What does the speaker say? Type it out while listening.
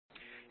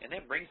And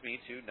that brings me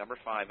to number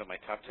 5 on my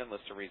top 10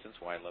 list of reasons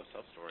why I love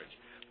self-storage.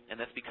 And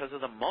that's because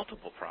of the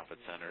multiple profit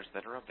centers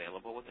that are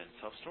available within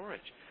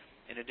self-storage.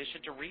 In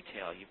addition to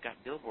retail, you've got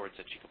billboards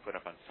that you can put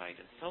up on site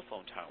and cell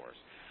phone towers,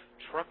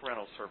 truck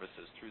rental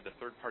services through the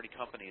third-party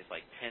companies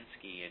like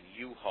Penske and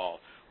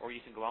U-Haul, or you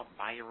can go out and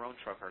buy your own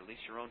truck or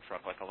lease your own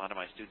truck like a lot of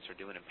my students are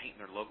doing and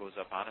painting their logos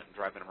up on it and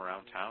driving them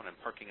around town and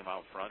parking them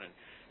out front and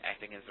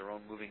acting as their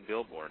own moving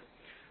billboard.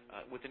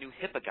 With the new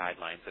HIPAA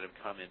guidelines that have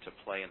come into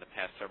play in the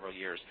past several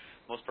years,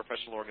 most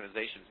professional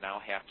organizations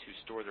now have to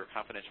store their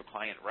confidential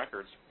client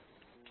records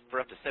for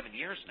up to 7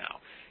 years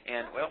now.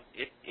 And, well,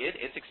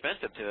 it's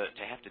expensive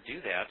to have to do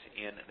that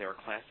in their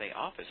Class A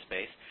office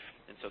space,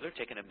 and so they're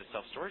taking them to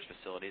self-storage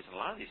facilities, and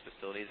a lot of these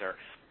facilities are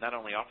not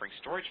only offering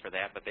storage for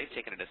that, but they've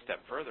taken it a step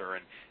further,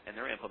 and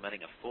they're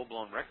implementing a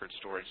full-blown record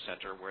storage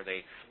center where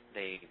they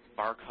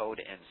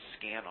barcode and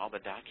scan all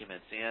the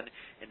documents in,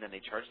 and then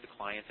they charge the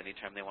clients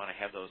anytime they want to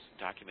have those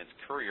documents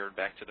couriered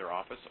back to their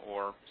office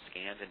or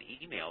scanned and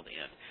emailed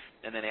in.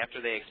 And then after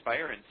they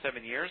expire in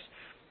 7 years,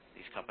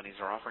 these companies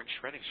are offering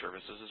shredding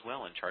services as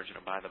well and charging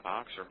them by the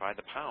box or by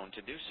the pound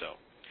to do so.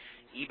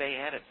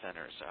 eBay Added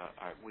Centers.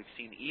 We've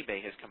seen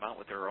eBay has come out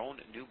with their own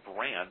new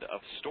brand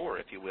of store,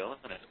 if you will,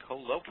 and it's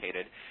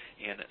co-located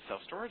in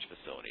self-storage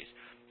facilities.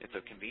 It's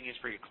a convenience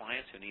for your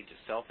clients who need to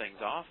sell things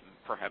off,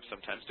 perhaps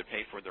sometimes to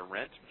pay for their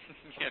rent,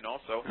 and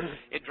also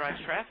it drives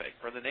traffic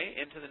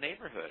into the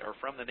neighborhood or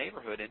from the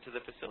neighborhood into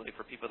the facility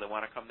for people that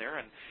want to come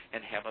there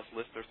and have us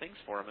list their things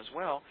for them as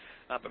well.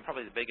 But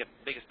probably the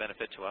biggest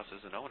benefit to us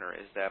as an owner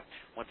is that,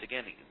 once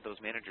again,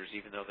 those managers,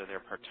 even though they're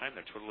there part-time,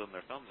 they're twiddling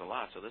their thumbs a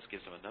lot, so this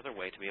gives them another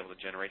way to be able to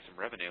generate some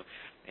revenue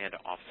and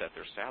offset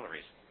their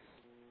salaries.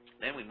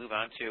 Then we move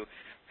on to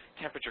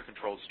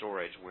temperature-controlled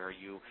storage, where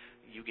you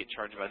get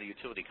charged by the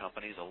utility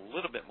companies a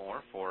little bit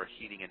more for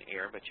heating and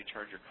air, but you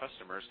charge your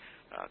customers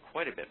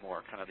quite a bit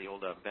more, kind of the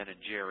old Ben and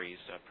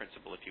Jerry's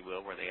principle, if you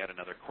will, where they add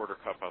another quarter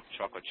cup of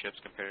chocolate chips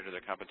compared to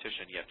their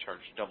competition, yet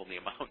charge double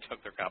the amount of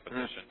their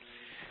competition.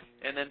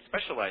 And then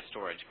specialized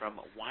storage, from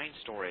wine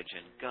storage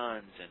and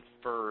guns and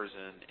furs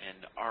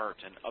and art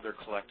and other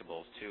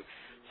collectibles to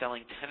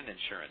selling tenant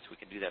insurance.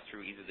 We can do that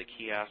through either the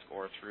kiosk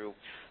or through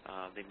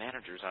the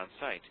managers on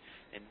site.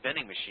 And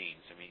vending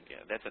machines, I mean,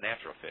 that's a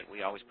natural fit.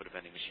 We always put a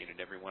vending machine in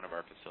every one of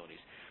our facilities.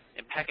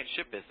 And pack and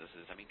ship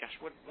businesses. I mean, gosh,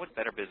 what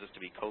better business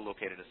to be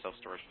co-located in a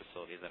self-storage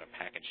facility than a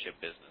pack and ship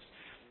business?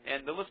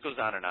 And the list goes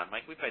on and on.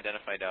 Mike, we've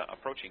identified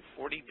approaching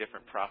 40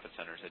 different profit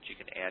centers that you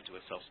can add to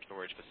a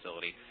self-storage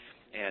facility.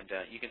 And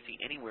you can see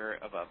anywhere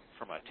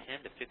from a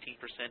 10 to 15%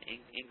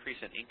 increase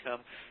in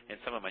income.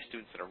 And some of my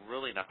students that are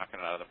really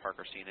knocking it out of the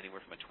park are seeing anywhere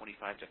from a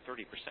 25 to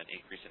 30%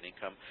 increase in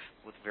income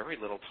with very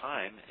little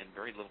time and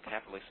very little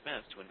capital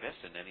expense to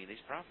invest in any of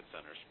these profit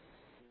centers.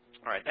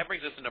 All right, that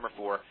brings us to number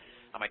 4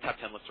 on my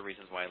top 10 list of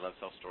reasons why I love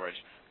self-storage,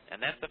 and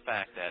that's the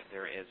fact that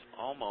there is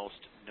almost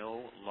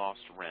no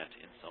lost rent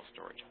in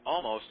self-storage.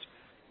 Almost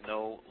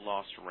no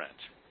lost rent.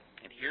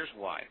 And here's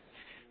why.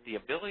 The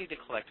ability to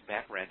collect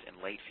back rent and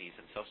late fees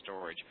in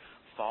self-storage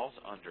falls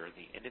under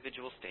the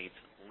individual state's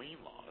lien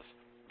laws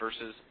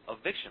versus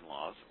eviction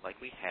laws like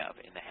we have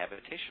in the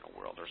habitational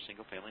world, or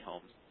single-family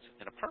homes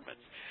and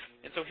apartments.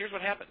 And so here's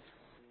what happens.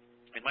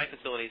 In my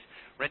facilities,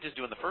 rent is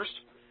due on the 1st,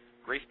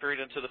 grace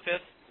period until the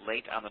 5th,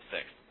 late on the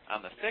 6th.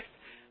 On the 6th,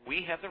 we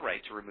have the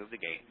right to remove the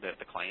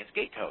client's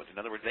gate code. In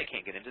other words, they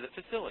can't get into the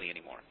facility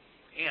anymore.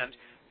 And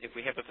if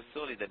we have a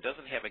facility that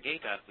doesn't have a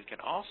gate on it, we can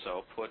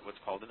also put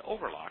what's called an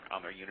overlock on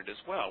their unit as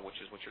well, which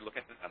is what you're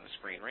looking at on the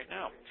screen right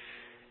now.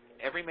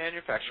 Every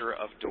manufacturer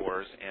of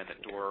doors and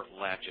door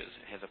latches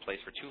has a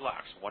place for 2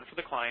 locks, one for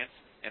the clients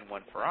and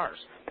one for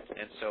ours.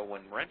 And so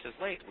when rent is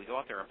late, we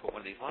go out there and put one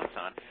of these locks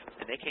on,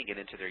 and they can't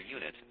get into their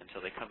unit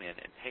until they come in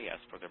and pay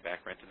us for their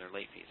back rent and their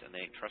late fees. And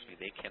trust me,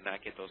 they cannot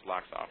get those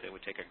locks off. It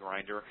would take a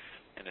grinder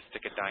and a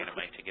stick of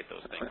dynamite to get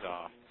those things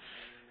off.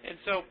 And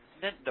so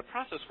then the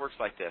process works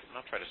like this, and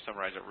I'll try to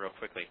summarize it real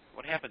quickly.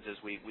 What happens is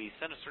we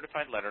send a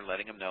certified letter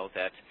letting them know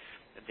that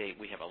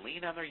we have a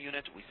lien on their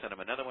unit. We send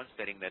them another one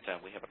stating that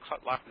we have a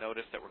cut lock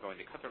notice that we're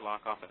going to cut their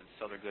lock off and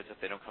sell their goods if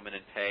they don't come in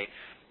and pay.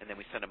 And then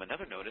we send them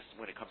another notice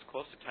when it comes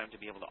close to time to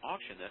be able to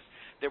auction this,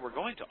 that we're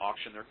going to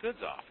auction their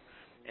goods off.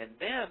 And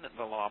then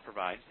the law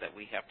provides that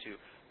we have to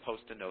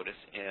post a notice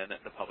in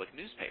the public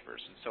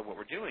newspapers. And so what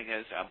we're doing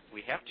is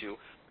we have to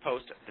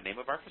post the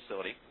name of our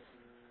facility,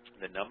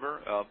 the number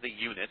of the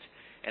unit,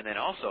 and then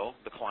also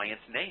the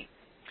client's name.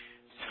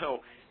 So,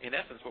 in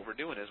essence, what we're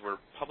doing is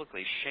we're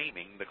publicly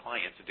shaming the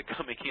clients into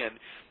coming in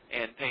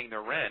and paying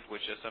their rent,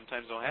 which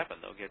sometimes will happen.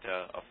 They'll get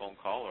a phone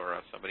call, or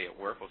somebody at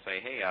work will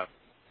say, hey,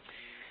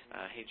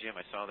 Jim,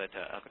 I saw that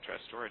Alcatraz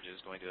Storage is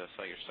going to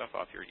sell your stuff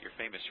off. You're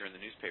famous. You're in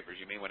the newspapers.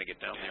 You may want to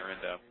get down there and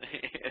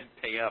and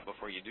pay up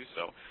before you do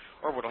so.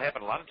 Or what will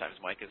happen a lot of times,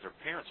 Mike, is their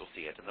parents will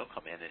see it, and they'll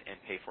come in and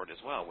pay for it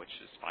as well, which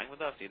is fine with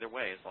us either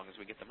way. As long as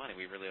we get the money,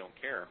 we really don't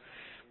care.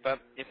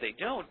 But if they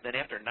don't, then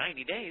after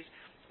 90 days,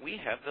 we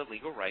have the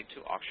legal right to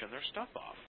auction their stuff off.